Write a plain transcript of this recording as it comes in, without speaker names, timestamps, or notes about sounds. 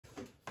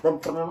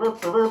If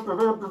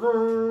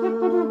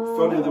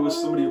only there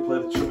was somebody who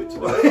played the trumpet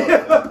today.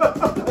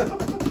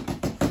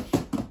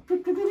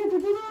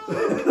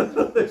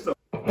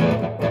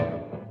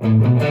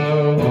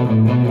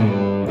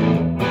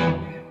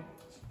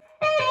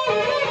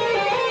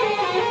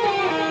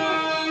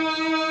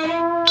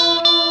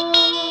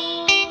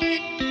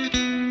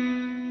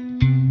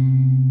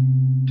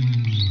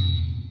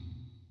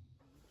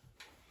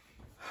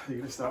 You're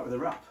going to start with a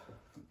rap?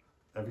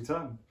 Every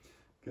time.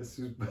 Guess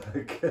who's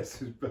back? Guess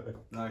who's back?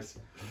 Nice.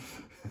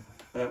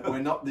 We're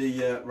not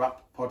the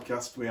rap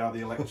podcast, we are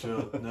the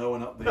electro... No, we're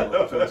not the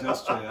electro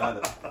gesture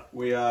either.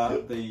 We are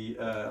the...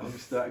 let me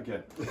start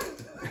again.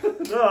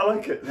 No, I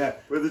like it. Yeah.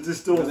 We're the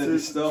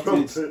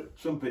Distorted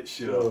Trumpet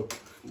Show.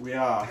 We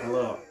are.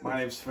 Hello, my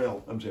name's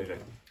Phil. I'm JJ.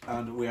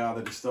 And we are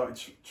the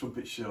Distorted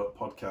Trumpet Show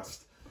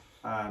podcast.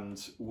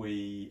 And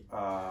we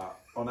are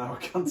on our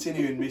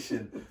continuing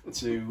mission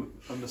to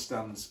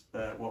understand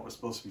what we're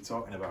supposed to be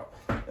talking about,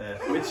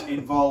 which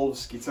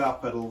involves guitar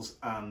pedals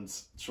and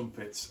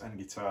trumpets and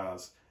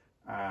guitars,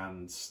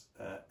 and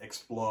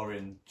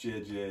exploring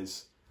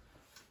JJ's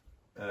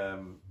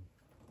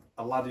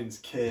Aladdin's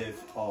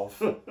cave of...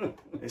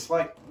 It's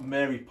like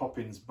Mary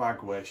Poppins'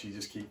 bag where she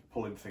just keeps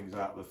pulling things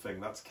out of the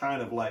thing. That's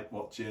kind of like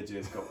what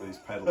JJ's got with his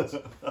pedals.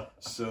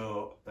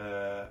 So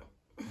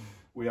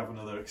we have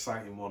another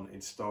exciting one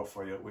in store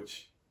for you,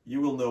 which you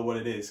will know what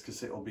it is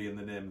because it'll be in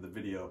the name of the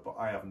video, but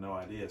I have no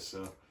idea.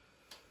 So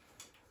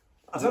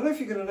I don't know if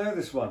you're going to know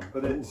this one,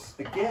 but it's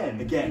again.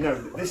 You know,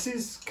 this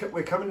is,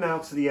 we're coming now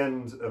to the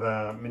end of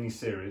our mini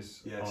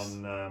series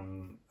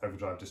on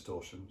Overdrive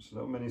Distortion. So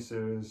little mini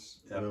series.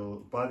 Yep.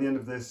 By the end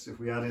of this, if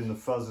we add in the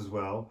fuzz as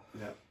well,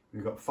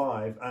 we've got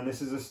 5, and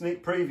this is a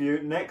sneak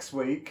preview. Next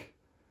week,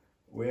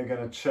 we're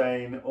going to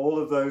chain all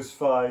of those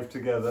 5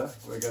 together.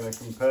 We're going to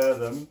compare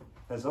them.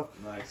 Heads off.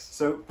 Nice.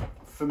 So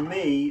for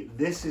me,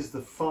 this is the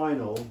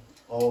final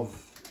of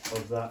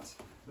that.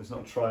 It's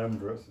not a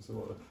triumvirate, it's a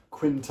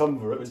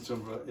quintumvirate.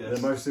 Quintumvirate, yes.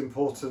 The most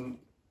important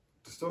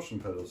distortion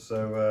pedals.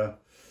 So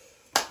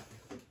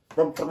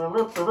if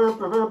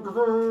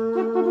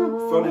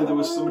only there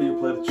was somebody who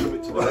played the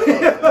trumpet today.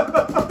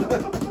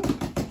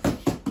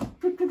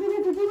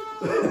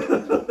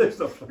 They've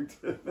not plugged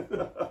in.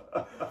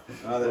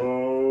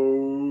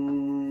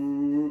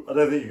 I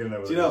don't think you're going to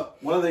know what Do you know,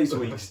 one of these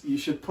weeks, you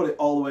should put it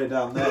all the way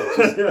down there.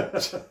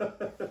 Just...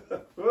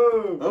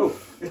 Whoa. Oh,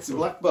 it's a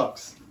black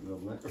box.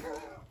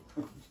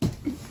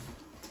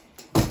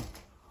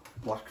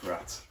 Black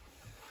Rat.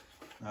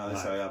 Ah,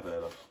 this I have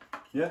heard of.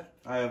 Yeah?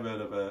 I haven't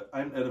heard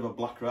of a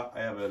black rat,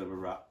 I have heard of a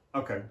rat.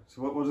 Okay,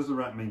 so what does a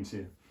rat mean to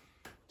you?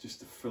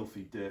 Just a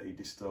filthy, dirty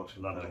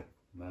distortion. Lovely.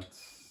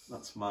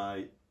 That's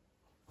my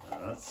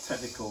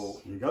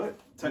technical... You got it.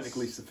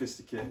 Technically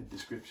sophisticated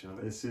description of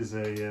it. This is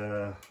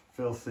a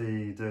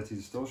filthy, dirty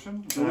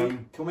distortion.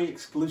 Can we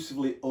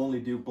exclusively only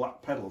do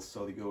black pedals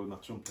so they go with my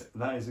trumpet?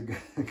 That is a good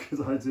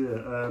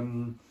idea.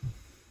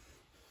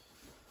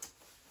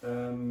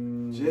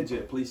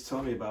 JJ, please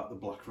tell me about the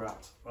Black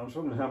Rat. I'm just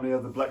wondering how many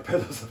other black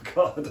pedals I've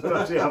got. I don't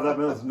actually have that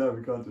many. No,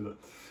 we can't do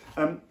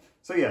that.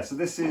 So yeah, so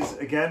this is,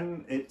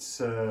 again,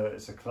 it's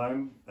a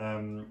clone.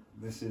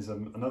 This is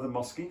another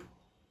Mosky,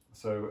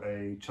 so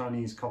a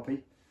Chinese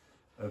copy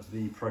of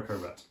the ProCo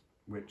Rat,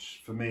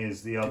 which for me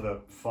is the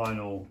other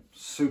final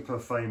super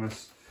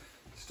famous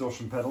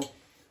distortion pedal.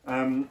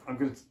 I'm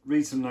going to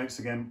read some notes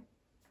again.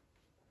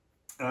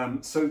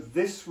 So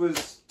this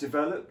was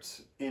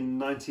developed in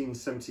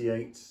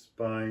 1978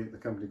 by the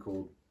company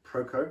called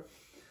ProCo,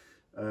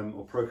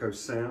 or ProCo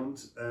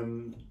Sound.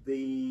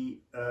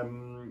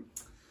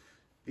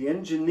 The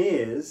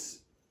engineers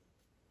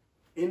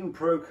in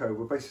ProCo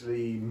were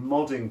basically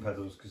modding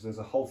pedals, because there's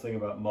a whole thing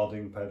about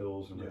modding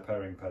pedals and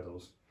repairing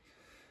pedals.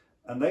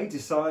 And they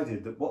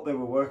decided that what they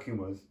were working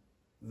with,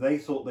 they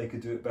thought they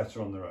could do it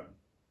better on their own.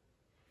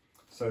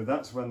 So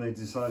that's when they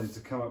decided to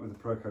come up with the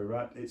ProCo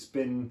Rat. It's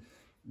been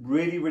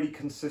really, really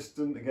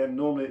consistent. Again,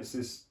 normally it's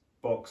this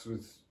box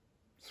with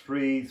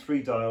three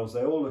dials.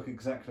 They all look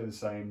exactly the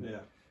same.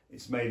 Yeah.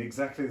 It's made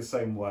exactly the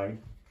same way.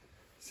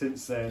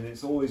 Since then,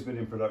 it's always been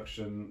in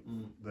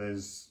production.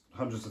 There's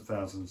hundreds of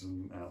thousands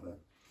out there.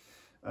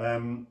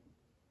 And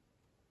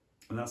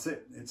that's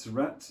it. It's a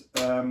Rat.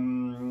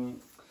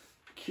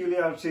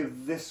 Peculiarity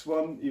of this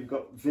one, you've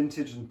got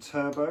vintage and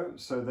turbo.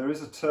 So there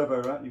is a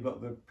turbo Rat. You've got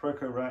the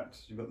ProCo Rat.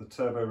 You've got the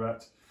turbo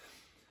Rat.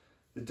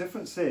 The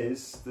difference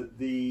is that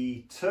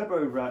the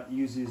turbo Rat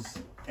uses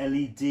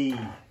LED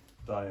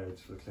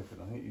diodes for the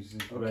clipping. I think it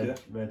uses red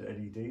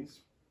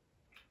LEDs.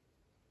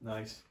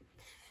 Nice.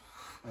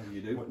 How do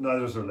you do? Well,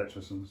 neither are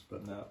electricians,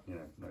 but no. You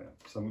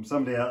know,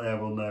 somebody out there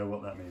will know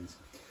what that means.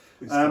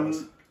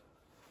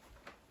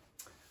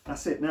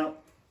 That's it. Now,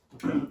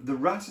 the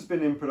Rat has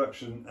been in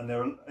production, and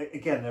there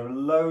are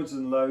loads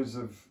and loads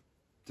of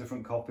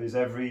different copies.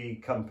 Every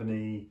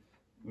company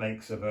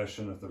makes a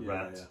version of the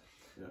Rat.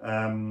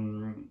 Yeah.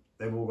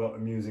 They've all got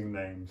amusing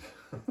names.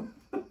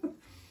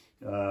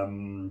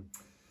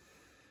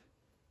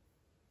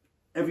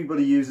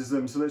 Everybody uses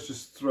them, so let's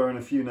just throw in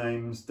a few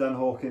names. Dan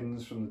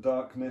Hawkins from The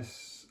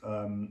Darkness,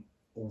 although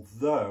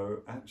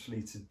Although,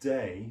 actually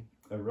today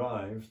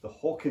arrived the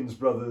Hawkins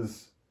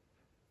Brothers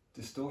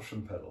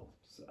distortion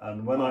pedals.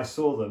 And when I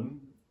saw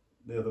them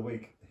the other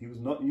week, he was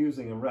not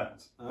using a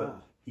Rat,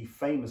 but he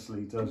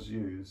famously does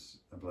use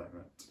a Black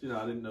Rat. You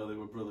know, I didn't know they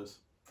were brothers.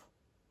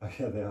 Oh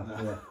yeah, they are.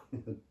 No.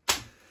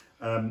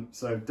 Yeah.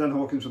 So Dan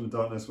Hawkins from The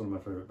Darkness, one of my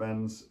favourite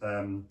bands.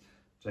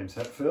 James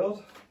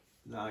Hetfield.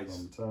 Nice.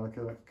 From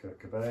Metallica. Kurt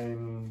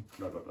Cobain.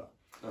 Blah blah blah.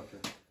 Okay.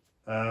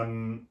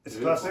 It's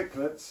a classic.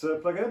 Let's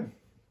plug it in.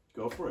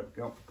 Go for it.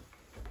 Go.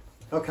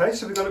 Okay,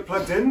 so we've got it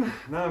plugged in.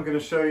 Now I'm going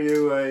to show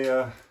you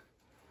a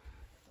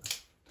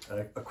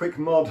quick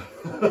mod.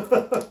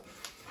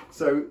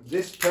 So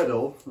this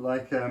pedal,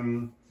 like a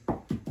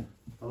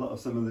lot of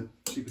some of the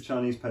cheaper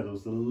Chinese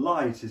pedals, the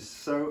light is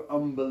so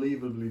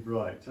unbelievably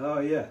bright.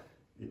 Oh yeah.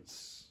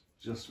 It's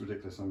just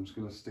ridiculous. I'm just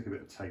going to stick a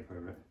bit of tape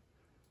over it.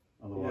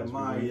 Otherwise Yeah,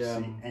 my, we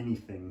won't see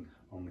anything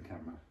on the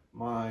camera.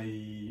 My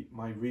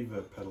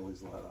reverb pedal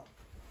is like that.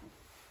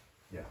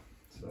 Yeah,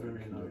 so Very we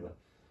can do annoying. that.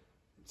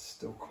 It's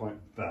still quite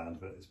bad,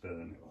 but it's better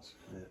than it was.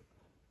 Yeah.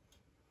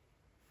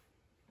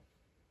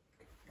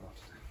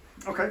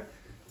 Okay,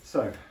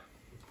 so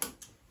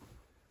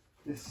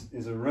this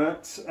is a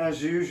Rat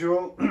as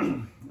usual.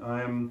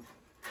 I am,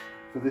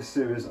 for this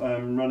series, I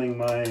am running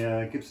my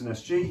Gibson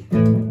SG.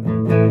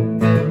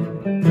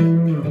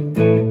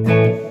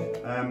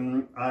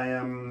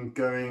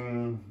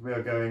 We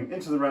are going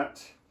into the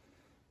Rat,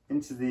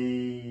 into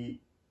the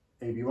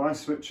ABY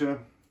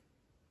switcher.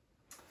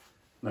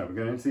 No, we're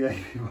going into the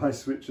ABY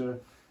switcher,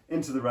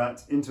 into the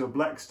Rat, into a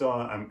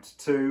Blackstar Amped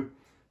 2,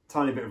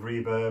 tiny bit of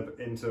reverb,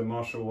 into a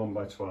Marshall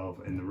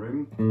 1x12 in the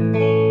room.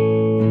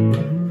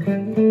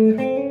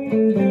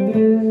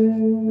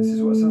 This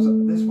is what it sounds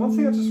like. There's one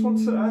thing I just want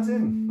to add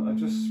in. I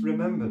just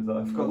remembered that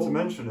I forgot to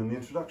mention in the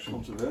introduction.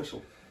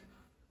 Controversial.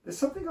 There's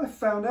something I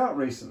found out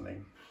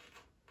recently.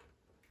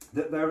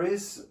 That there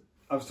is,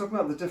 I was talking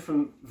about the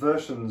different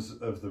versions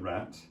of the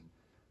Rat.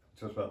 I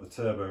talked about the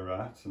Turbo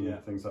Rat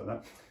and things like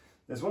that.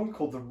 There's one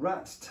called the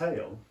Rat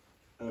Tail.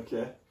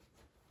 Okay.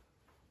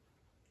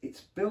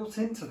 It's built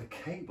into the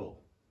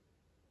cable.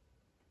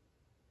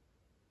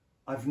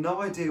 I've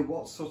no idea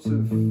what sort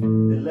of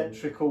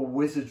electrical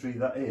wizardry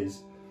that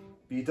is,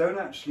 but you don't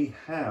actually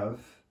have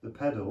the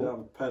pedal. You have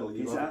a pedal,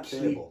 you it's have actually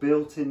a cable.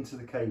 built into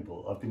the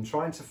cable. I've been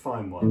trying to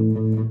find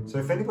one. So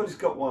if anybody's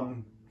got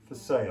one for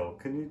sale,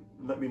 can you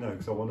let me know,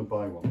 because I want to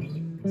buy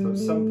one. So at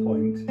some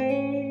point,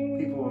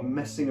 people were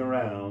messing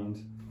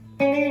around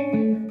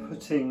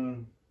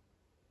putting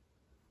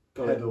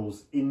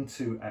pedals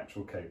into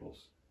actual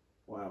cables.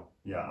 Wow.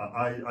 Yeah,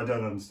 I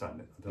don't understand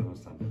it. I don't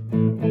understand it.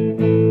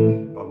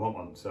 But I want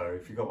one, so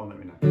if you got one, let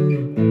me know.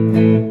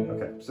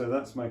 Okay, so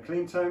that's my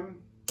clean tone.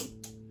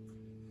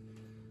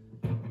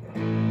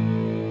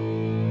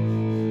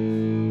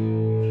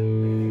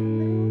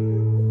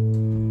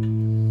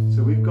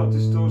 So we've got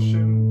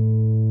distortion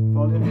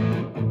volume.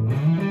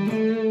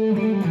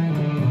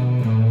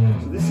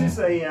 So this is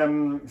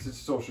it's a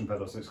distortion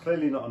pedal, so it's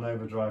clearly not an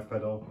overdrive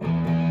pedal.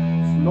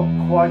 It's not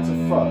quite a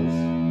fuzz,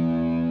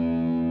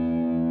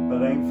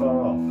 but ain't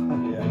far off.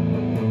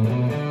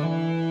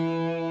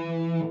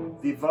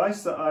 The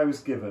advice that I was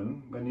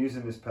given when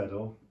using this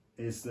pedal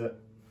is that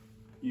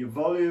your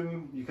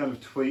volume you kind of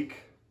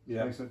tweak.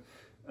 Yeah.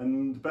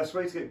 And the best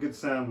way to get good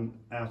sound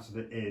out of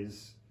it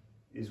is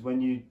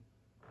when you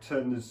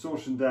turn the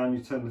distortion down,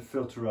 you turn the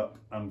filter up,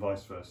 and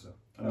vice versa.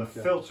 And the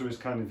filter is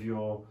kind of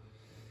your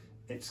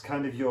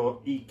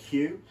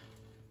EQ.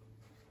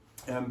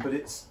 But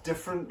it's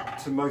different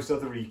to most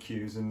other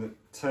EQs in that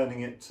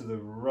turning it to the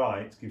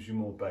right gives you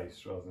more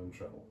bass rather than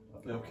treble.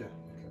 Okay.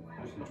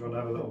 So do you want to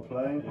have a little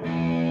play?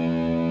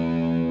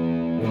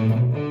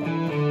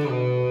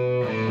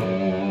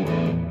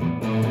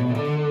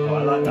 Oh, I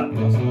like that.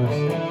 That's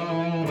nice.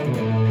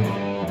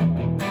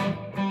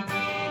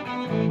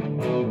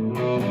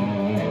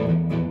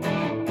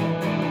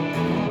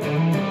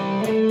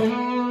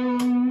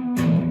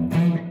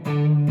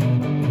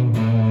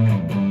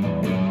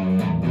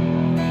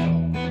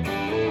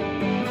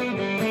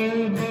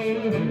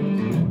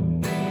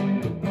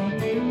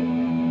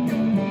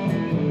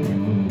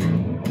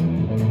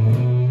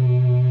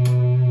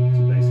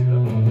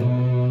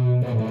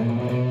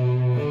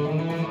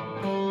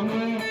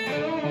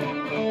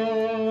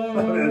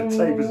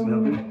 Tape isn't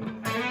helping.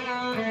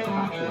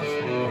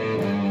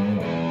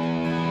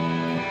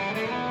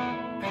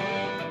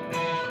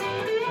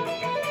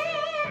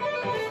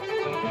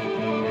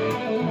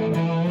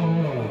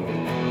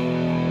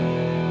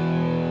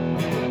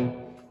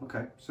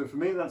 Okay, so for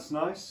me that's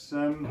nice.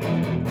 You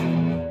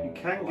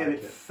can get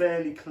it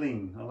fairly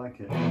clean. I like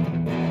it.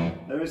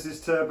 There is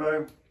this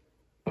turbo.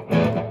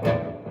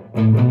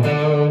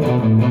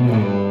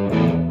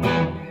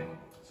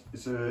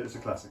 It's a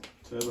classic.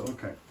 Turbo.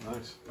 Okay.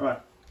 Nice. Right.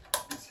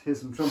 Let's hear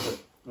some trumpet.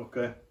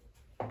 Okay.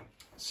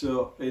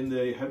 So in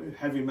the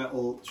heavy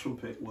metal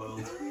trumpet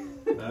world,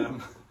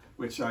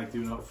 which I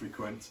do not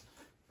frequent,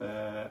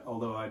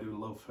 although I do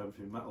love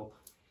heavy metal,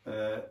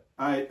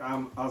 I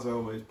am, as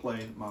always,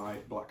 playing my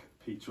black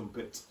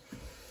pTrumpet,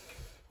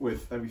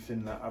 with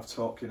everything that I've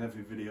talked in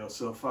every video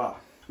so far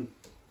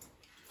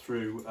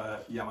through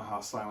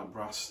Yamaha Silent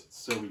Brass,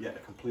 so we get a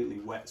completely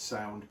wet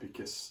sound,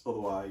 because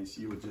otherwise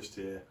you would just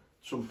hear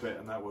trumpet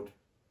and that would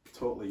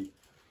totally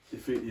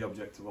defeat the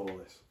object of all of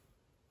this.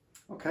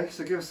 Okay,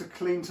 so give us a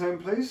clean tone,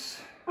 please.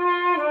 Okay,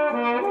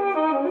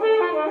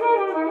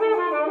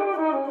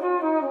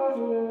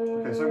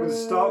 so I'm going to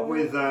start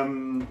with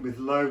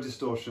low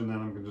distortion, then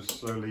I'm going to just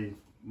slowly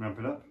ramp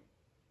it up.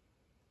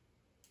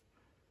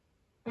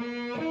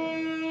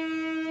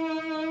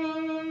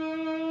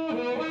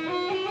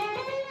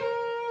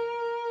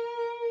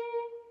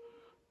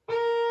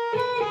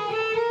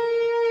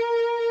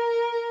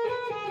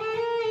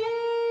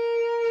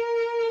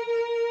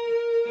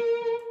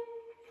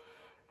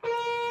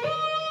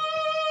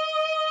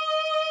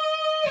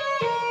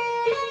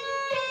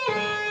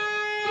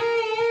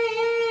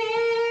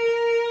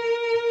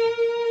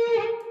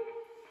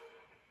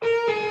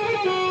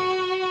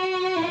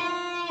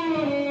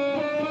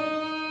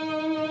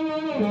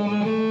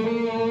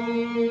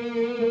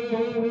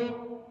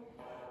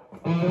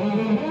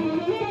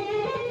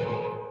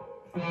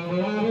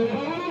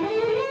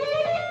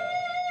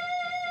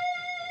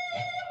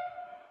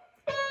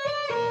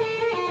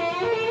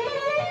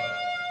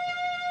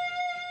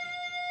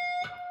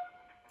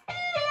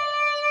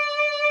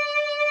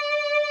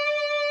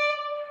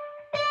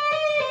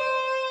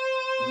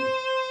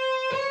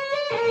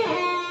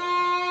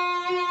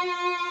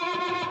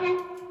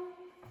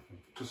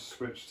 Just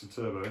switch to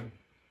turbo.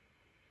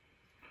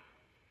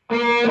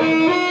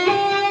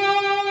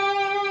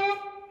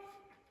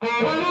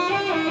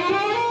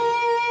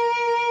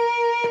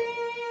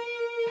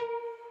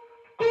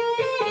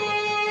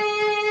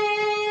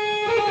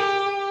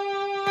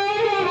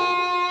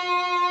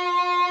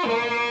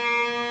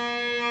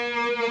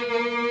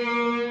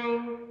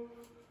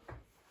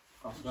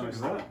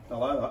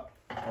 I like that.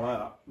 I like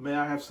that. May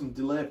I have some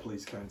delay,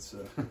 please, kind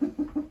sir?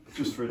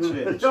 Just for a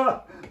change.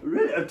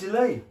 Really? A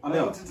delay? I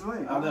know. A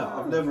delay? I know.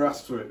 I've never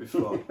asked for it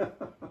before.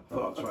 Thought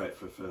I'd try it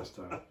for the first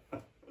time.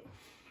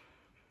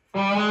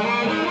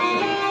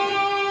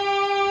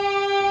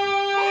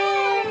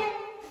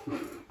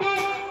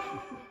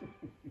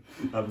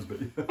 Happens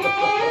me.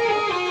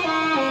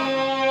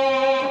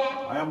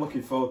 I am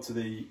looking forward to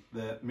the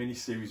mini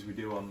series we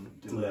do on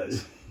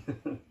delays. I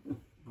think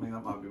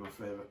that might be my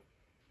favourite.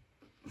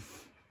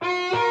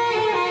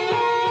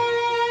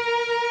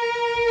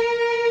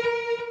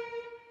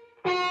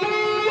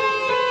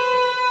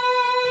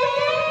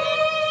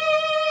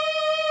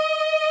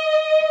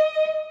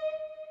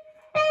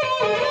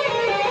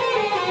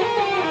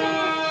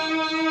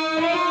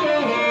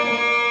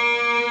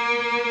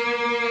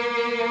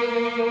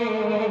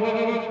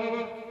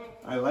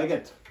 I like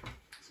it.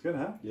 It's good,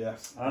 huh?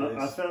 Yes.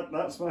 I thought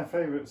that's my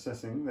favourite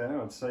setting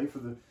there, I'd say, for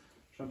the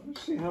trumpet.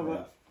 Let's see how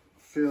that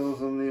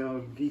feels on the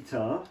old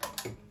guitar.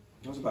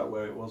 That's about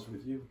where it was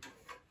with you.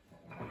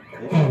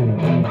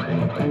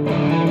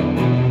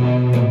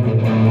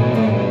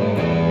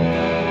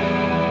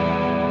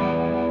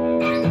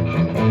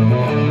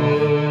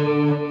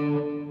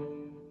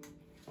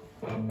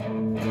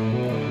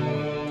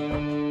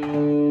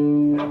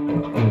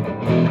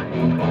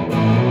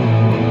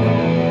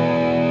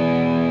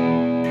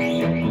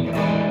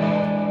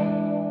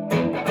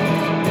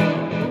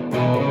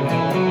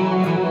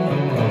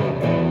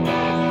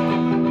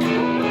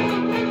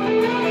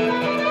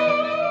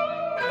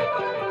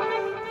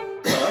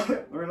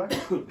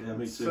 Yeah,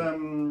 me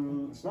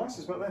too. It's nice,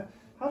 isn't it?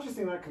 How do you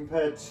think that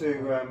compared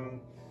to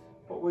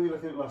what were you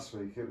looking at last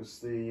week? It was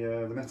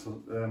the metal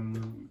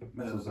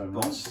zone,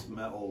 Boss right?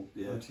 metal,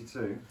 yeah.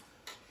 92.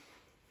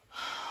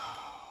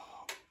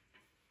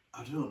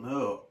 I don't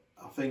know.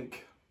 I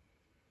think.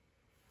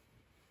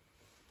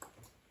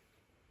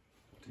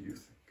 What do you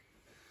think?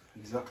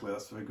 Exactly,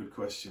 that's a very good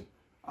question.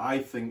 I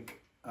think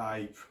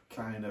I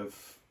kind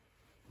of.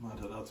 I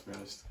don't know, to be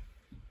honest.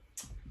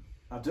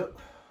 I don't.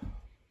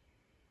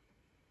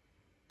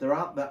 There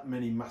aren't that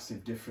many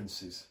massive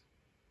differences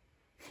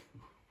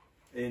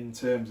in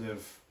terms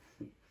of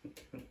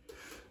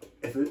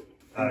terms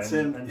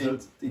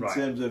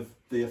of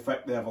the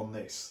effect they have on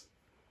this.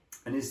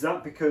 And is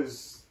that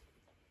because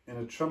in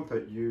a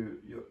trumpet your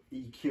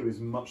EQ is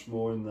much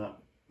more in that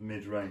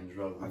mid-range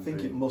rather than I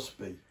think it must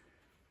be.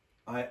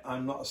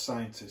 I'm not a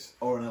scientist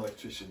or an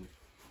electrician,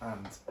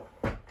 and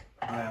I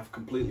have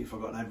completely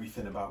forgotten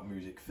everything about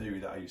music theory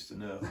that I used to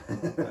know.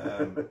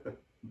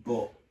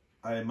 But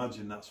I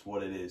imagine that's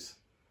what it is.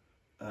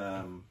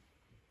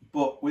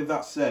 But with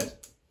that said,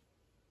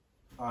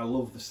 I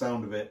love the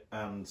sound of it,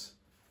 and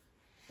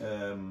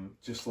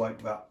just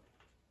like that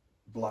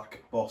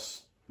black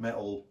Boss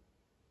metal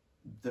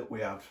that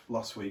we had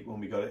last week when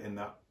we got it in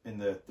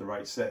the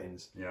right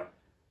settings. Yeah.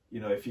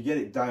 You know, if you get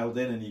it dialed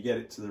in and you get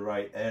it to the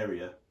right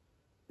area,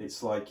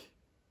 it's like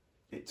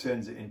it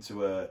turns it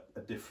into a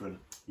different.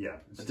 Yeah,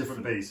 it's a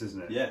different beast,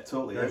 isn't it? Yeah,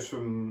 totally. It goes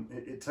from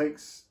it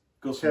takes.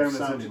 Goes from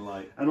sounding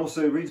like, and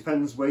also it really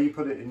depends where you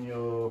put it in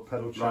your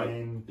pedal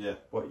chain, yeah,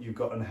 what you've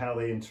got and how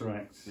they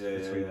interact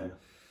between them.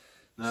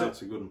 No,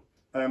 that's a good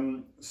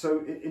one.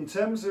 So in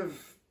terms of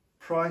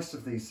price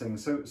of these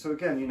things. So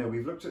again, you know,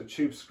 we've looked at a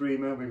Tube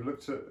Screamer, we've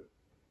looked at,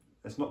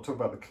 let's not talk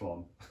about the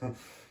Klon.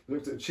 We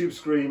looked at a Tube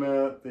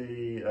Screamer,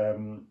 the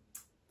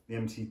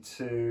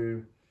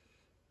MT2,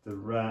 the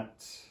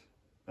Rat,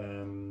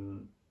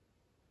 and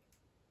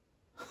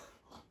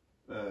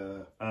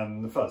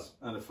the Fuzz.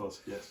 And a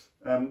Fuzz, yes.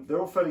 They're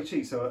all fairly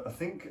cheap, so I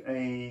think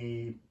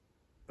a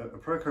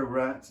ProCo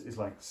Rat is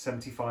like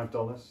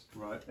 $75.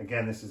 Right.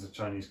 Again, this is a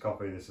Chinese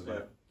copy. This is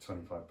like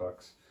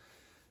 $25.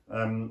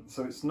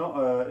 So it's not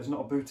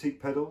a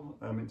boutique pedal.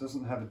 It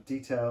doesn't have a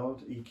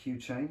detailed EQ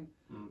chain,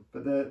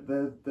 but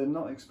they're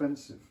not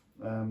expensive,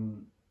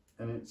 and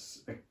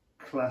it's a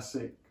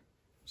classic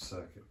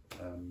circuit.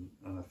 And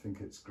I think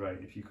it's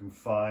great if you can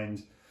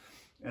find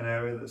an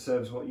area that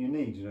serves what you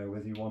need. You know,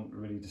 whether you want a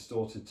really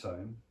distorted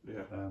tone.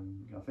 Yeah.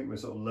 I think we're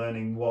sort of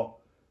learning what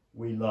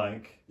we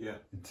like. Yeah.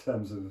 In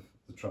terms of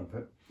the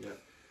trumpet. Yeah.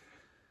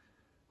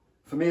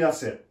 For me,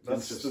 that's it.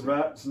 That's the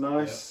Rat. It's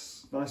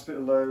nice, nice bit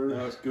of low.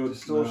 No, it's good.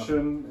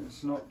 Distortion. No.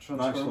 It's not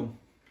transparent. Nice one.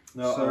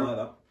 No, so, I like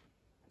that.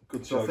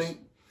 Good choice. I think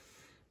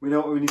we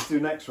know what we need to do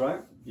next,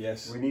 right?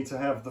 Yes. We need to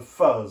have the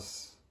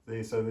Fuzz.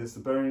 So there's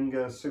the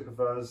Behringer Super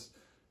Fuzz,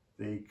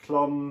 the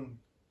Klon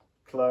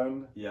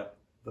clone. Yeah.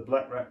 The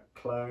Black Rat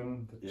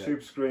clone, the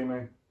Tube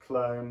Screamer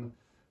clone,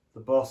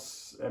 the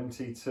Boss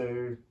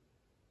MT2,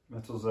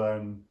 Metal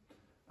Zone,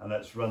 and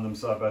let's run them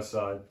side by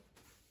side.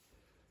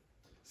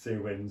 See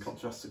who wins.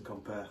 Contrast and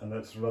compare. And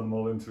let's run them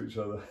all into each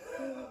other.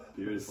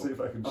 Beautiful. See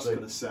if I can That's shake.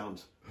 going to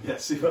sound. Yeah,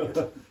 see if I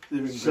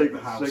can shake the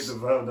house. Shake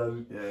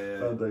the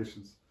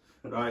foundations.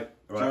 Right.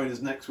 Join us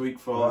next week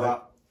for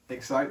that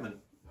excitement.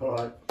 All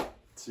right.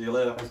 See you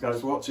later. Thanks, guys.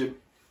 For watching.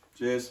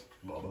 Cheers.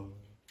 Bye-bye.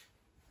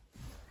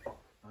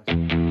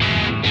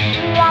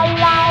 La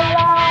la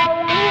la.